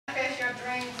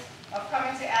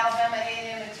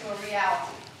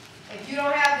If you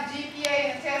don't have the GPA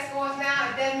and the test scores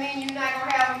now, it doesn't mean you're not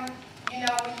gonna have them,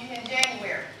 when you in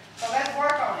January. So let's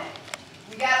work on it.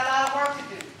 We got a lot of work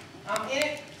to do. I'm in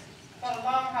it for the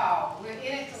long haul. We're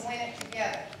in it to win it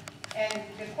together. And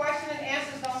the question and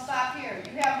answers don't stop here.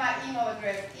 You have my email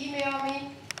address. Email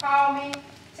me, call me,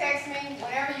 text me,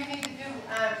 whatever you need to do.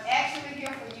 I'm actually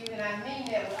here for you, and I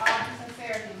mean that with all due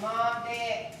sincerity. Mom,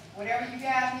 Dad, whatever you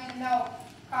guys need to know,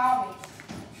 call me.